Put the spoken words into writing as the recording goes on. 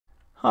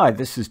Hi,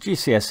 this is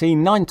GCSE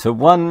 9 to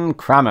 1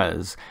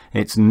 Crammers.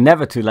 It's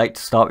never too late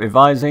to start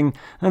revising,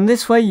 and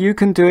this way you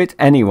can do it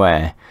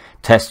anywhere.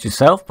 Test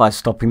yourself by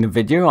stopping the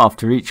video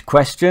after each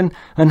question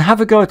and have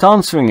a go at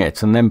answering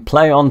it, and then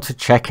play on to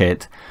check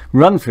it.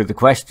 Run through the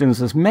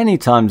questions as many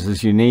times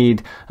as you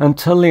need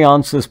until the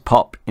answers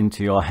pop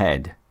into your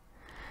head.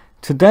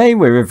 Today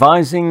we're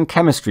revising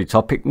Chemistry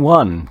Topic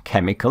 1,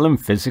 Chemical and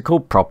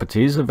Physical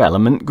Properties of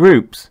Element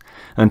Groups.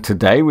 And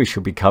today we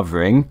shall be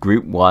covering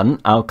Group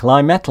 1,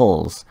 Alkali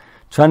Metals,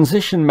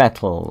 Transition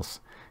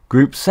Metals,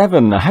 Group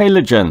 7, the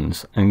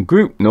Halogens, and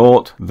Group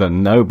 0, the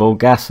Noble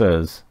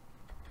Gases.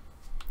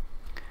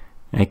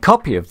 A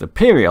copy of the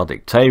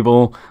periodic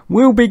table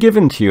will be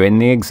given to you in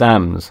the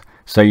exams,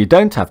 so you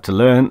don't have to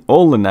learn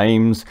all the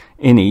names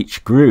in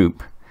each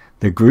group.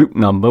 The group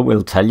number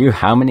will tell you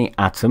how many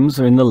atoms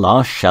are in the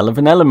last shell of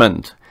an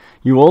element.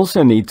 You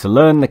also need to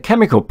learn the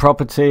chemical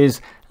properties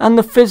and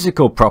the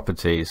physical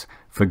properties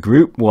for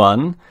Group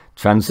 1,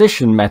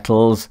 Transition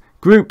Metals,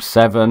 Group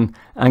 7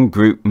 and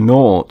Group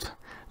 0.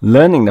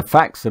 Learning the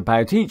facts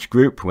about each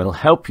group will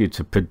help you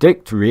to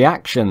predict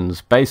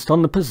reactions based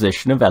on the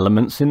position of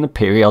elements in the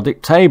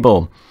periodic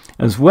table,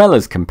 as well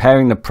as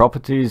comparing the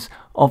properties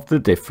of the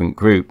different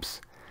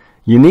groups.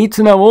 You need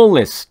to know all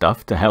this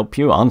stuff to help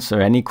you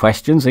answer any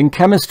questions in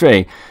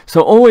chemistry,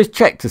 so always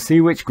check to see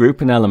which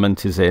group an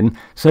element is in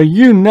so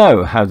you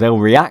know how they'll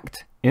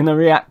react in a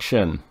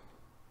reaction.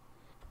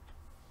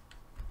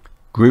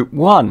 Group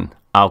 1,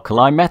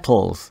 Alkali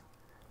Metals,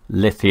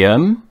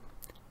 Lithium,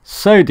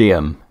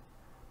 Sodium,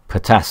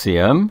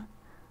 Potassium,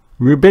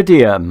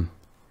 Rubidium,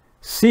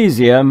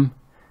 Cesium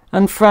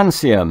and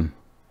Francium.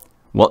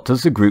 What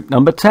does the group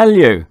number tell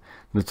you?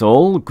 That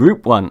all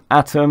Group 1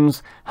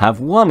 atoms have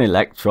one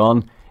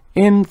electron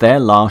in their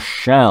last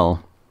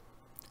shell.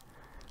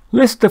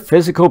 List the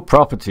physical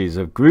properties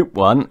of Group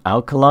 1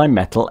 alkali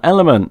metal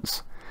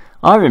elements.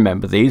 I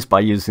remember these by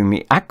using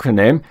the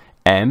acronym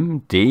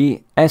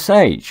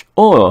MDSH,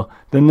 or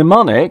the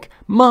mnemonic,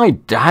 My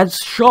Dad's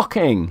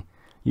Shocking.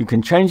 You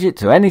can change it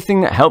to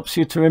anything that helps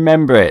you to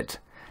remember it.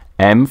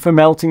 M for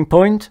melting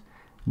point,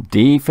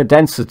 D for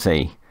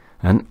density,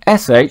 and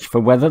SH for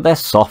whether they're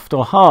soft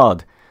or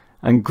hard.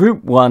 And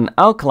Group 1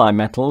 alkali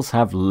metals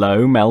have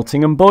low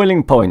melting and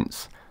boiling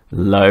points,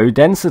 low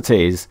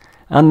densities,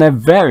 and they're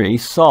very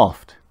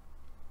soft.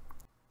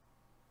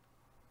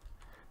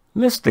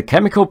 List the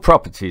chemical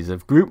properties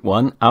of Group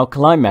 1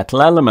 alkali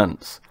metal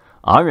elements.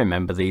 I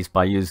remember these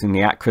by using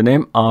the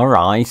acronym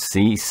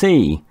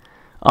RICC.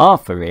 R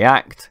for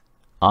react,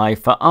 I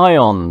for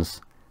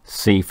ions,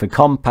 C for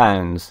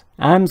compounds,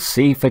 and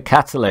C for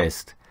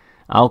catalyst.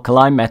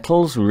 Alkali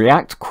metals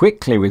react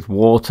quickly with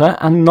water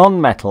and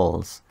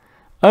non-metals,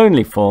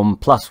 only form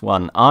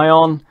 +1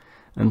 ion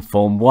and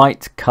form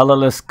white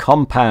colourless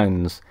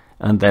compounds,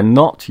 and they're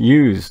not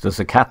used as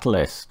a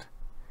catalyst.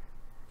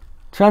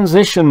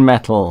 Transition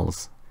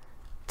metals: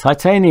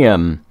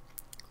 titanium,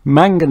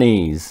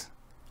 manganese,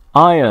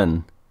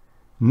 iron,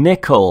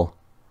 nickel,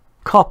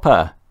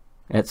 copper,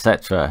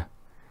 etc.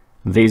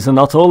 These are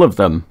not all of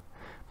them,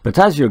 but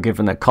as you're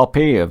given a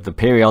copy of the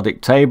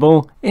periodic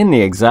table in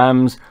the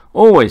exams,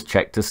 always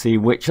check to see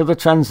which are the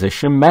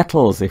transition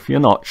metals if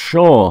you're not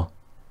sure.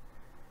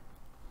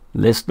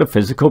 List the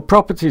physical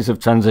properties of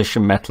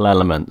transition metal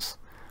elements.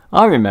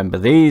 I remember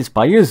these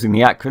by using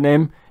the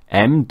acronym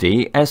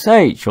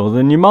MDSH, or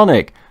the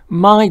mnemonic,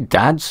 My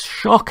Dad's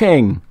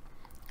Shocking.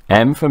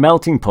 M for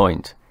melting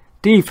point,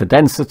 D for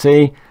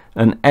density,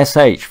 and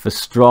SH for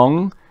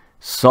strong,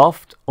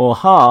 soft or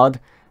hard,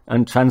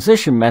 and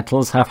transition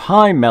metals have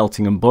high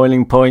melting and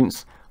boiling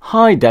points,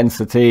 high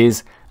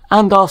densities,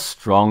 and are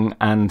strong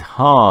and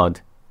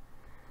hard.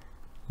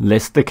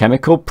 List the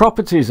chemical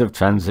properties of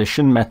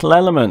transition metal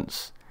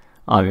elements.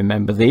 I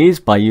remember these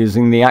by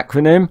using the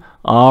acronym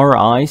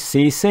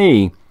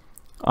RICC.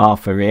 R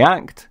for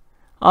react,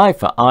 I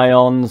for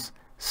ions,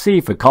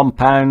 C for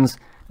compounds,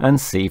 and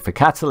C for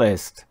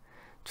catalyst.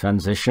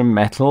 Transition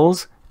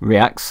metals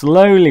react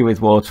slowly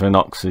with water and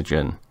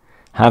oxygen,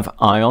 have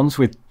ions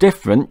with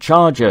different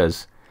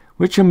charges,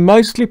 which are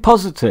mostly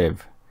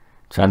positive.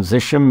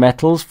 Transition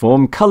metals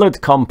form coloured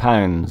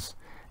compounds,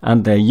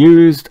 and they're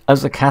used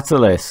as a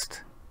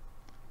catalyst.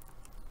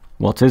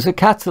 What is a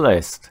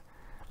catalyst?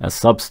 A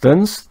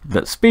substance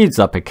that speeds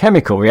up a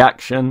chemical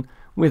reaction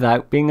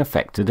without being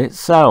affected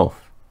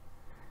itself.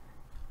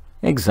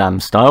 Exam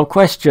style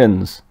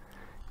questions.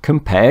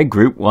 Compare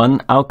Group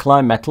 1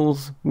 alkali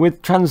metals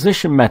with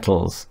transition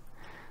metals.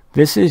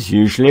 This is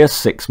usually a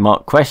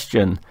 6-mark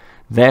question,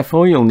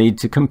 therefore you'll need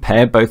to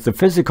compare both the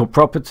physical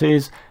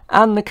properties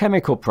and the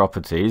chemical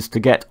properties to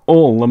get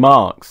all the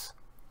marks.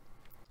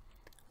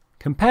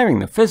 Comparing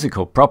the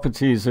physical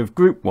properties of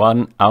Group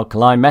 1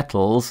 alkali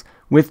metals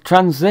with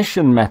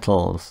transition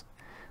metals.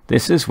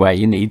 This is where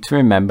you need to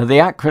remember the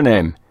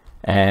acronym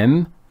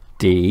MDSH,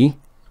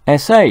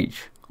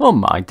 or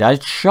My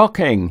Dad's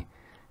Shocking.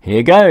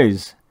 Here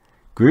goes.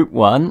 Group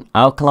 1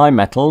 alkali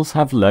metals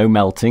have low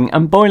melting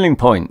and boiling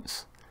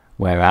points,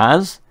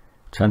 whereas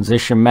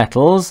transition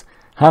metals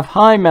have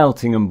high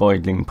melting and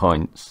boiling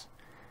points.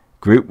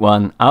 Group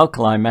 1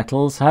 alkali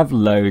metals have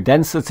low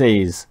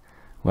densities,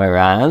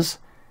 whereas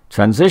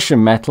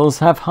transition metals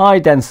have high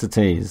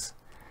densities.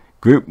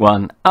 Group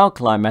 1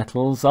 alkali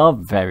metals are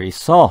very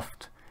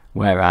soft,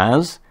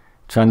 whereas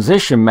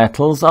transition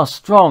metals are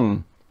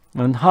strong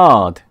and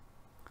hard.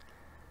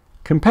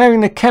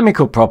 Comparing the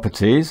chemical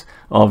properties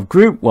of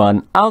Group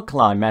 1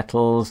 alkali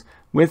metals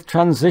with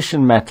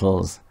transition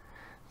metals.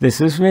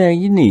 This is where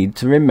you need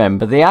to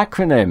remember the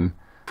acronym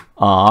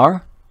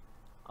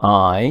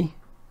RICC.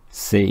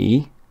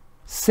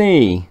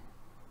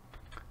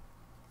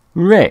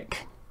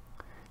 Rick.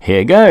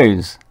 Here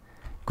goes.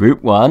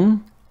 Group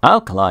 1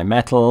 alkali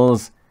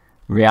metals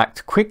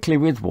react quickly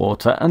with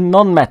water and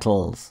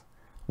nonmetals,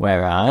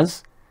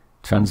 whereas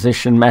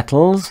transition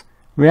metals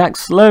react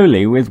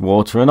slowly with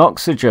water and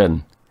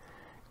oxygen.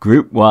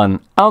 Group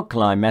 1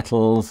 alkali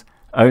metals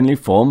only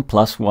form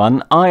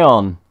 +1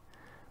 ion,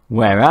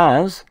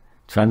 whereas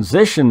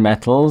transition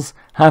metals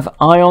have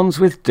ions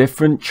with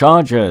different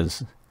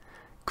charges.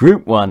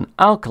 Group 1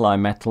 alkali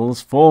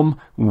metals form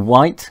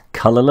white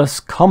colourless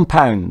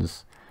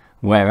compounds,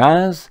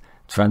 whereas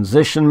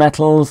transition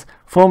metals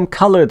form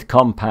coloured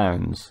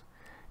compounds.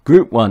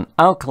 Group 1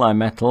 alkali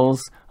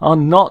metals are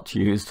not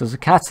used as a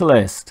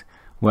catalyst,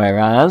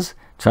 whereas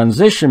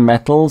transition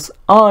metals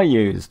are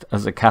used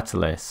as a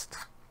catalyst.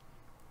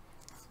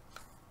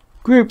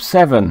 Group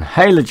 7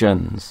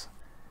 halogens.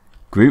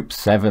 Group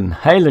 7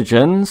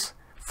 halogens: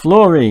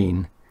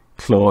 fluorine,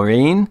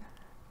 chlorine,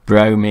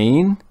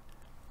 bromine,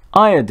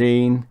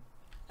 iodine,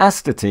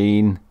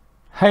 astatine,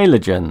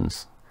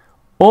 halogens,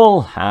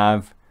 all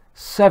have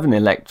 7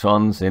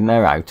 electrons in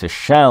their outer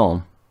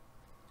shell.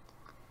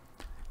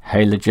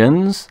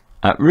 Halogens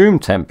at room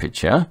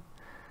temperature,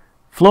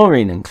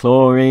 fluorine and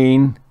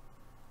chlorine,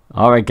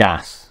 are a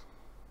gas.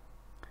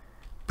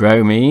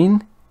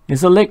 Bromine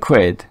is a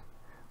liquid,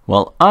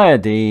 while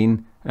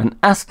iodine and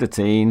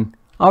astatine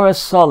are a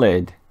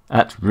solid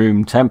at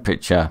room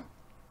temperature.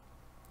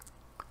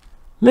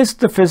 List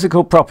the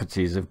physical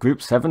properties of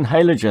Group 7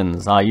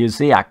 halogens. I use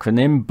the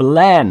acronym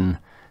BLEN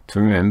to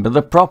remember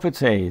the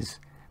properties.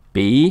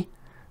 B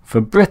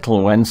for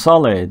brittle when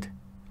solid,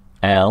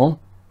 L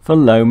for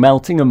low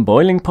melting and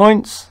boiling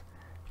points,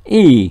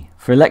 E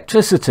for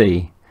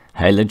electricity.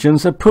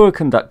 Halogens are poor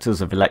conductors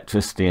of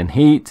electricity and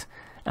heat,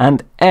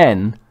 and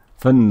N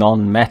for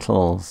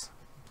non-metals.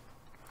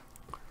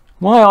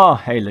 Why are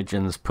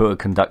halogens poor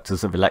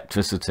conductors of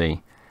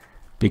electricity?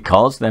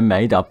 Because they're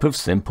made up of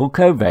simple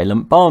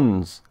covalent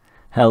bonds,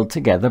 held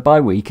together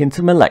by weak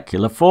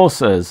intermolecular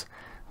forces.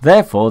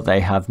 Therefore,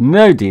 they have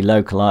no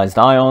delocalized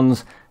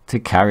ions to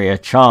carry a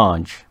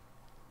charge.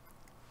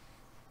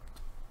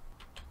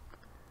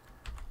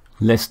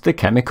 List the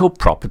chemical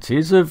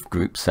properties of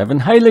Group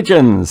 7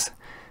 halogens.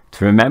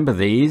 To remember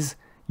these,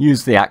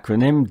 use the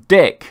acronym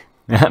DIC.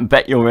 I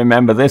bet you'll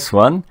remember this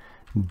one.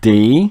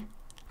 D-I-C.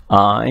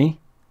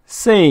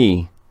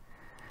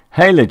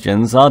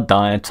 Halogens are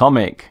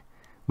diatomic,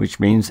 which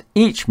means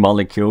each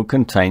molecule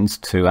contains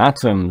 2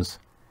 atoms.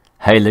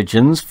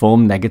 Halogens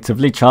form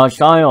negatively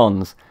charged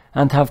ions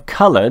and have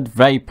coloured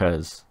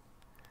vapours.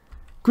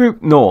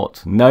 Group 0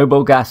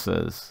 noble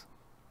gases.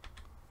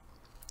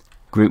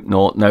 Group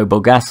 0 noble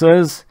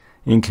gases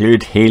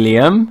include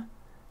helium,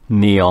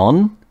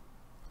 neon,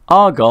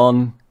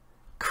 argon,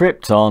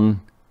 krypton,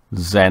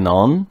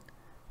 xenon,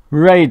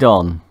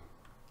 radon.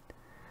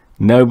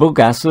 Noble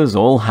gases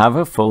all have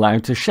a full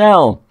outer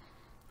shell.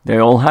 They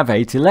all have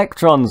 8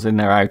 electrons in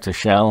their outer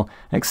shell,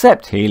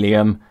 except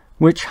helium,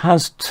 which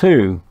has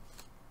 2.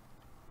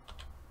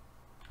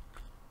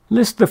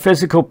 List the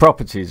physical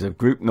properties of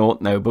Group 0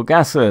 noble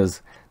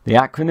gases. The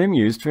acronym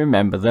used to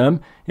remember them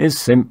is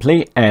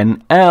simply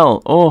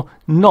NL, or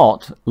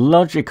not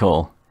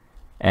logical.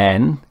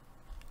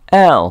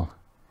 NL.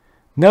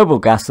 Noble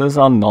gases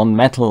are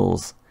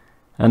non-metals,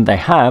 and they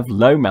have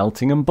low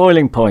melting and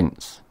boiling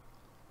points.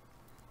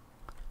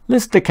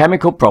 List the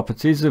chemical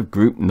properties of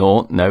Group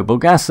 0 noble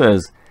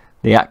gases.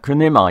 The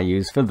acronym I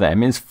use for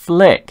them is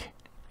FLIC.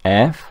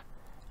 F-L-I-C.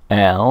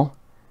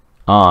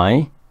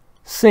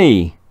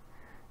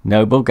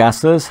 Noble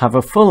gases have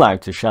a full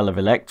outer shell of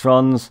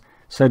electrons,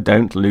 so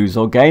don't lose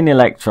or gain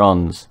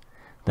electrons.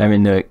 They're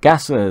inert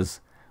gases,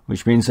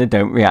 which means they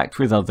don't react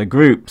with other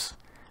groups,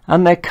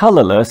 and they're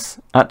colourless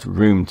at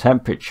room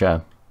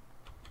temperature.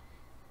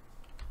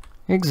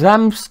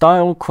 Exam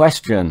style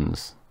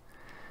questions.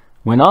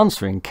 When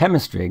answering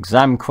chemistry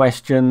exam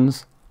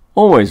questions,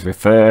 always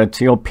refer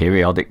to your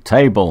periodic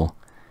table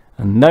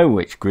and know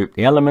which group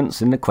the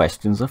elements in the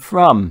questions are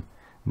from.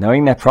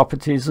 Knowing their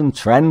properties and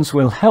trends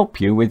will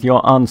help you with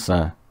your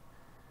answer.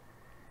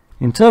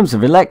 In terms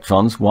of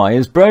electrons, why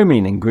is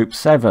bromine in Group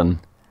 7?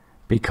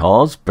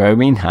 Because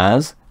bromine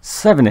has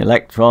 7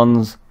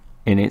 electrons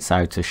in its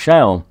outer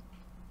shell.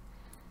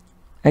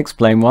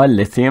 Explain why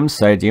lithium,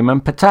 sodium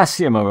and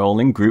potassium are all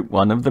in Group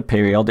 1 of the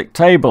periodic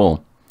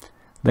table.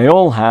 They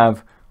all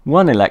have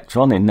 1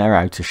 electron in their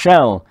outer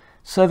shell,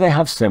 so they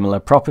have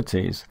similar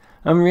properties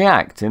and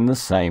react in the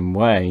same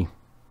way.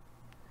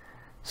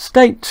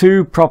 State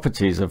 2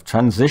 properties of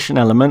transition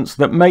elements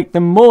that make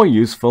them more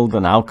useful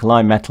than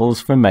alkali metals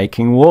for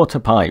making water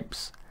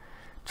pipes.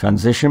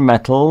 Transition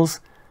metals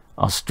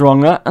are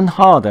stronger and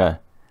harder,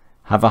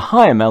 have a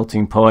higher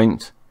melting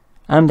point,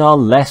 and are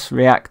less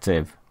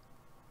reactive.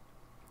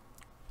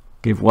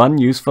 Give one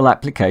useful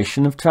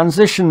application of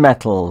transition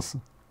metals.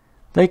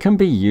 They can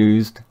be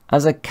used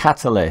as a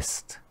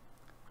catalyst.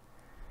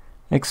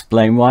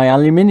 Explain why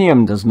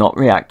aluminium does not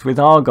react with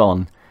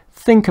argon.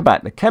 Think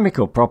about the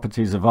chemical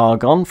properties of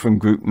argon from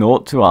group 0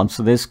 to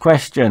answer this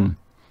question.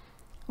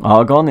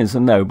 Argon is a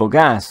noble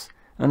gas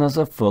and has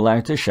a full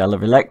outer shell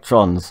of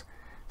electrons,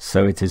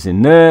 so it is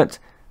inert,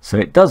 so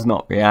it does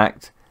not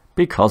react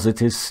because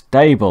it is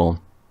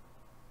stable.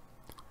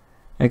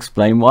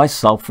 Explain why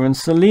sulfur and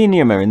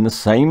selenium are in the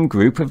same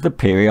group of the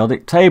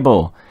periodic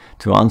table.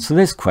 To answer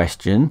this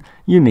question,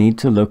 you need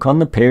to look on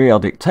the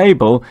periodic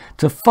table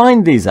to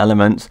find these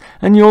elements,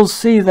 and you'll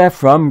see they're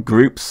from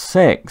group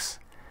 6,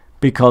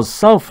 because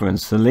sulfur and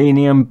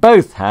selenium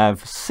both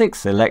have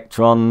 6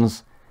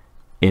 electrons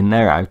in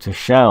their outer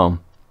shell.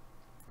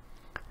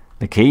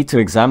 The key to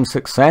exam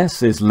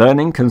success is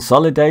learning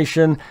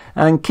consolidation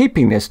and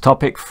keeping this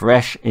topic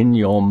fresh in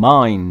your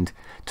mind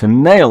to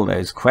nail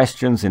those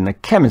questions in the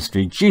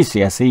Chemistry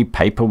GCSE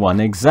Paper 1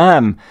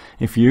 exam.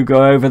 If you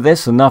go over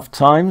this enough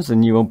times,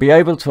 then you will be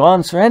able to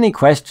answer any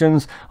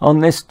questions on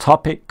this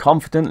topic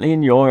confidently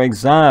in your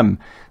exam.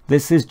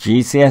 This is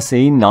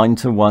GCSE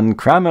 9-1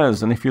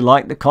 Crammers, and if you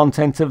like the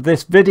content of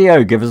this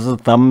video, give us a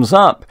thumbs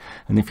up.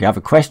 And if you have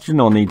a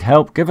question or need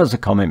help, give us a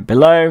comment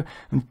below.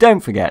 And don't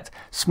forget,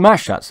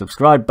 smash that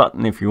subscribe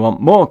button if you want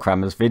more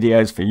Crammers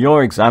videos for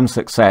your exam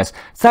success.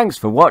 Thanks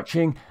for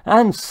watching,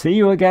 and see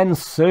you again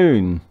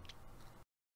soon.